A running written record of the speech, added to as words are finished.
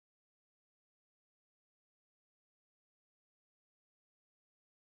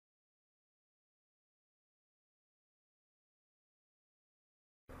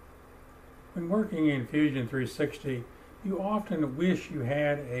When working in Fusion 360, you often wish you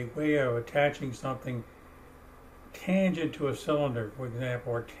had a way of attaching something tangent to a cylinder, for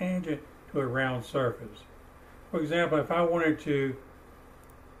example, or tangent to a round surface. For example, if I wanted to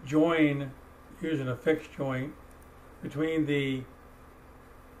join using a fixed joint between the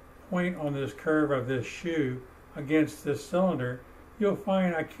point on this curve of this shoe against this cylinder, you'll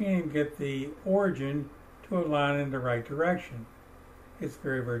find I can't even get the origin to align in the right direction. It's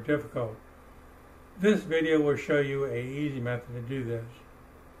very, very difficult. This video will show you an easy method to do this.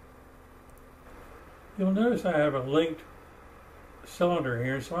 You'll notice I have a linked cylinder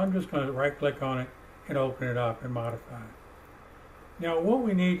here, so I'm just going to right click on it and open it up and modify it. Now what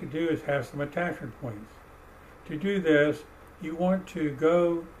we need to do is have some attachment points. To do this, you want to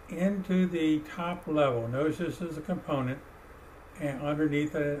go into the top level. Notice this is a component, and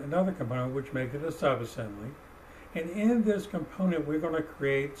underneath it another component which makes it a subassembly. And in this component we're going to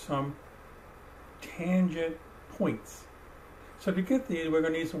create some tangent points. So to get these we're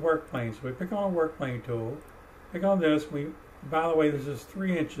going to need some work planes. So we pick on a work plane tool, pick on this. By the way, this is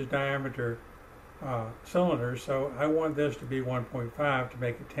 3 inches diameter cylinder, so I want this to be 1.5 to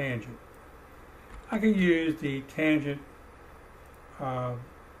make a tangent. I can use the tangent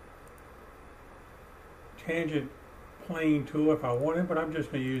plane tool if I wanted, but I'm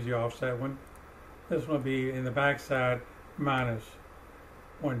just going to use the offset one. This one will be in the back side minus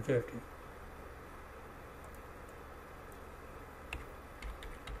 150.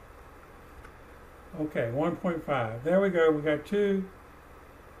 Okay, 1.5. There we go. We got 2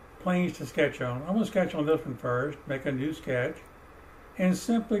 planes to sketch on. I'm going to sketch on this one first, make a new sketch, and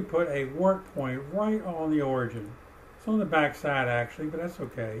simply put a work point right on the origin. It's on the back side actually, but that's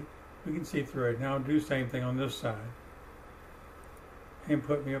okay. We can see through it. Now I'll do the same thing on this side. And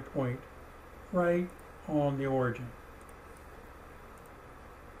put me a point right on the origin.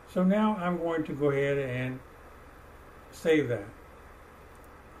 So now I'm going to go ahead and save that.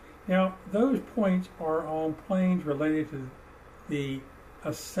 Now those points are on planes related to the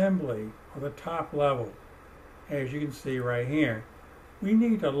assembly or the top level, as you can see right here. We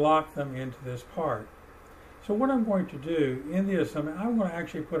need to lock them into this part. So what I'm going to do in the assembly, I'm going to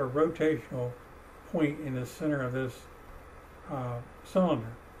actually put a rotational point in the center of this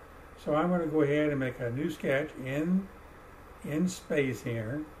cylinder. So I'm going to go ahead and make a new sketch in space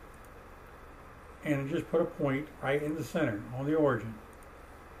here and just put a point right in the center on the origin.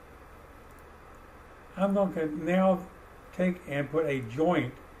 I'm going to now take and put a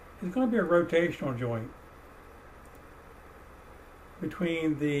joint. It's going to be a rotational joint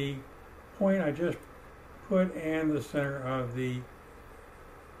between the point I just put and the center of the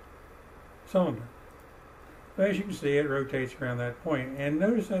cylinder. But as you can see, it rotates around that point. And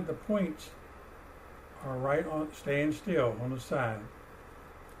notice that the points are right on, staying still on the side.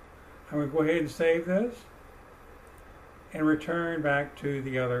 I'm going to go ahead and save this and return back to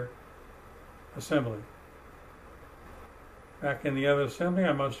the other assembly. Back in the other assembly,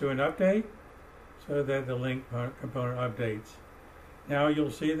 I must do an update so that the link component updates. Now you'll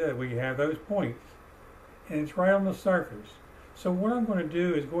see that we have those points, and it's right on the surface. So what I'm going to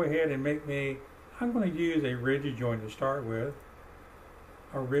do is go ahead and I'm going to use a rigid joint to start with.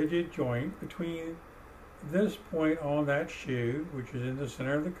 A rigid joint between this point on that shoe, which is in the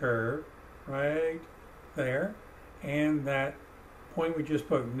center of the curve, right there, and that point we just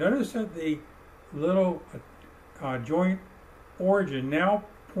put. Notice that the little joint origin now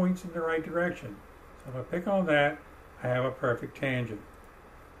points in the right direction. So if I pick on that, I have a perfect tangent.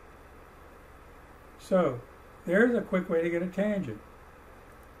 So there's a quick way to get a tangent.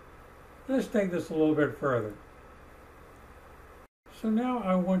 Let's take this a little bit further. So now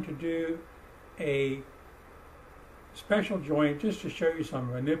I want to do a special joint just to show you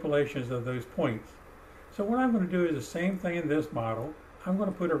some manipulations of those points. So what I'm going to do is the same thing in this model. I'm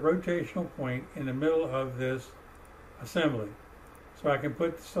going to put a rotational point in the middle of this assembly. So I can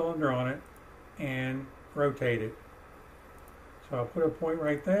put the cylinder on it and rotate it. So I'll put a point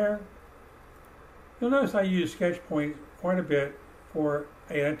right there. You'll notice I use sketch points quite a bit for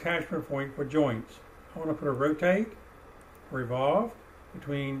an attachment point for joints. I want to put a rotate, revolve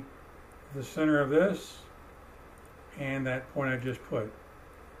between the center of this and that point I just put.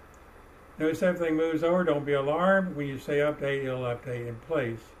 Notice everything moves over. Don't be alarmed. When you say update, it'll update in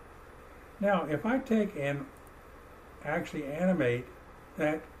place. Now if I take and actually animate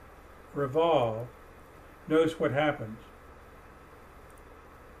that revolve, notice what happens.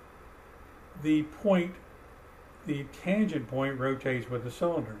 The tangent point rotates with the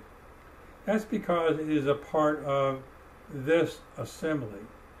cylinder. That's because it is a part of this assembly.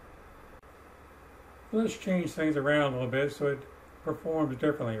 Let's change things around a little bit so it performs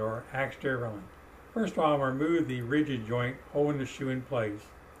differently or acts differently. First of all, I'm going to remove the rigid joint holding the shoe in place.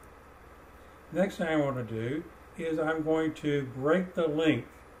 Next thing I want to do is I'm going to break the length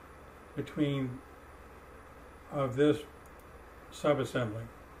between of this subassembly.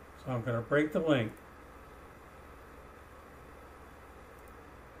 So I'm going to break the length.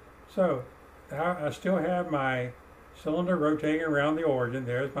 So now I still have my cylinder rotating around the origin.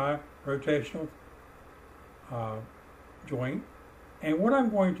 There's my rotational joint. And what I'm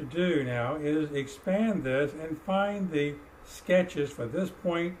going to do now is expand this and find the sketches for this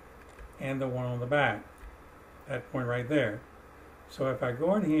point and the one on the back. That point right there. So if I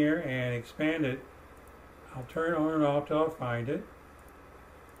go in here and expand it, I'll turn it on and off till I find it.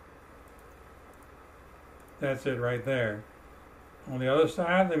 That's it right there. On the other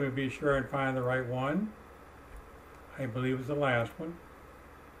side, let me be sure and find the right one. I believe it's the last one.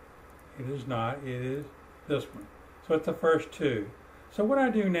 It is not. It is this one. So it's the first two. So what I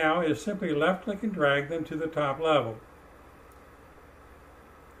do now is simply left click and drag them to the top level.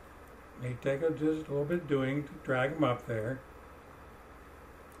 May take just a little bit doing to drag them up there.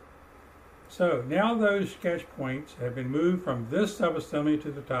 So now those sketch points have been moved from this subassembly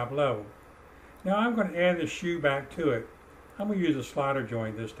to the top level. Now I'm going to add the shoe back to it. I'm going to use a slider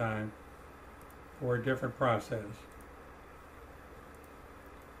joint this time for a different process.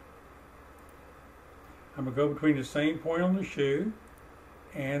 I'm going to go between the same point on the shoe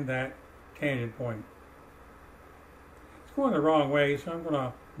and that tangent point. It's going the wrong way, so I'm going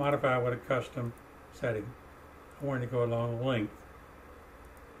to modify with a custom setting. I want it to go along the length.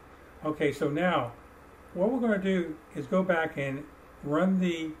 Okay, so now what we're going to do is go back and run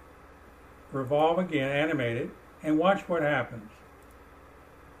the revolve again, animate it, and watch what happens.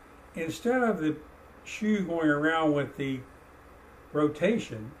 Instead of the shoe going around with the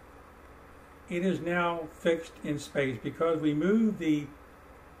rotation, it is now fixed in space because we move the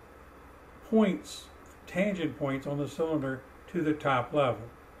points, tangent points on the cylinder to the top level.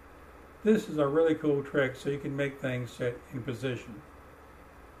 This is a really cool trick so you can make things sit in position.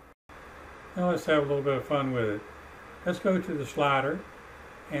 Now let's have a little bit of fun with it. Let's go to the slider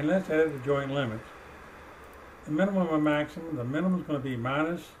and let's edit the joint limits. The minimum and maximum, the minimum is going to be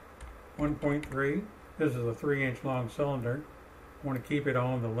minus 1.3. This is a 3-inch long cylinder. I want to keep it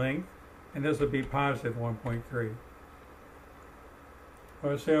on the length, and this will be positive 1.3.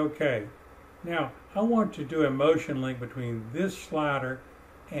 I'll say OK. Now I want to do a motion link between this slider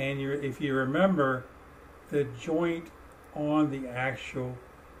and if you remember the joint on the actual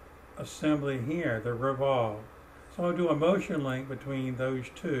assembly here, the revolve. So I'll do a motion link between those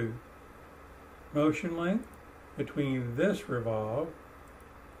two. Motion link between this revolve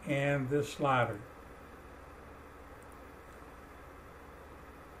and this slider.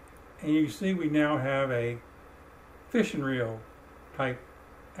 And you see we now have a fishing reel type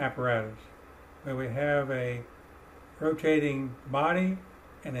apparatus where we have a rotating body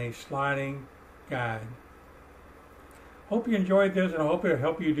and a sliding guide. Hope you enjoyed this, and I hope it'll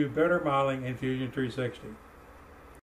help you do better modeling in Fusion 360.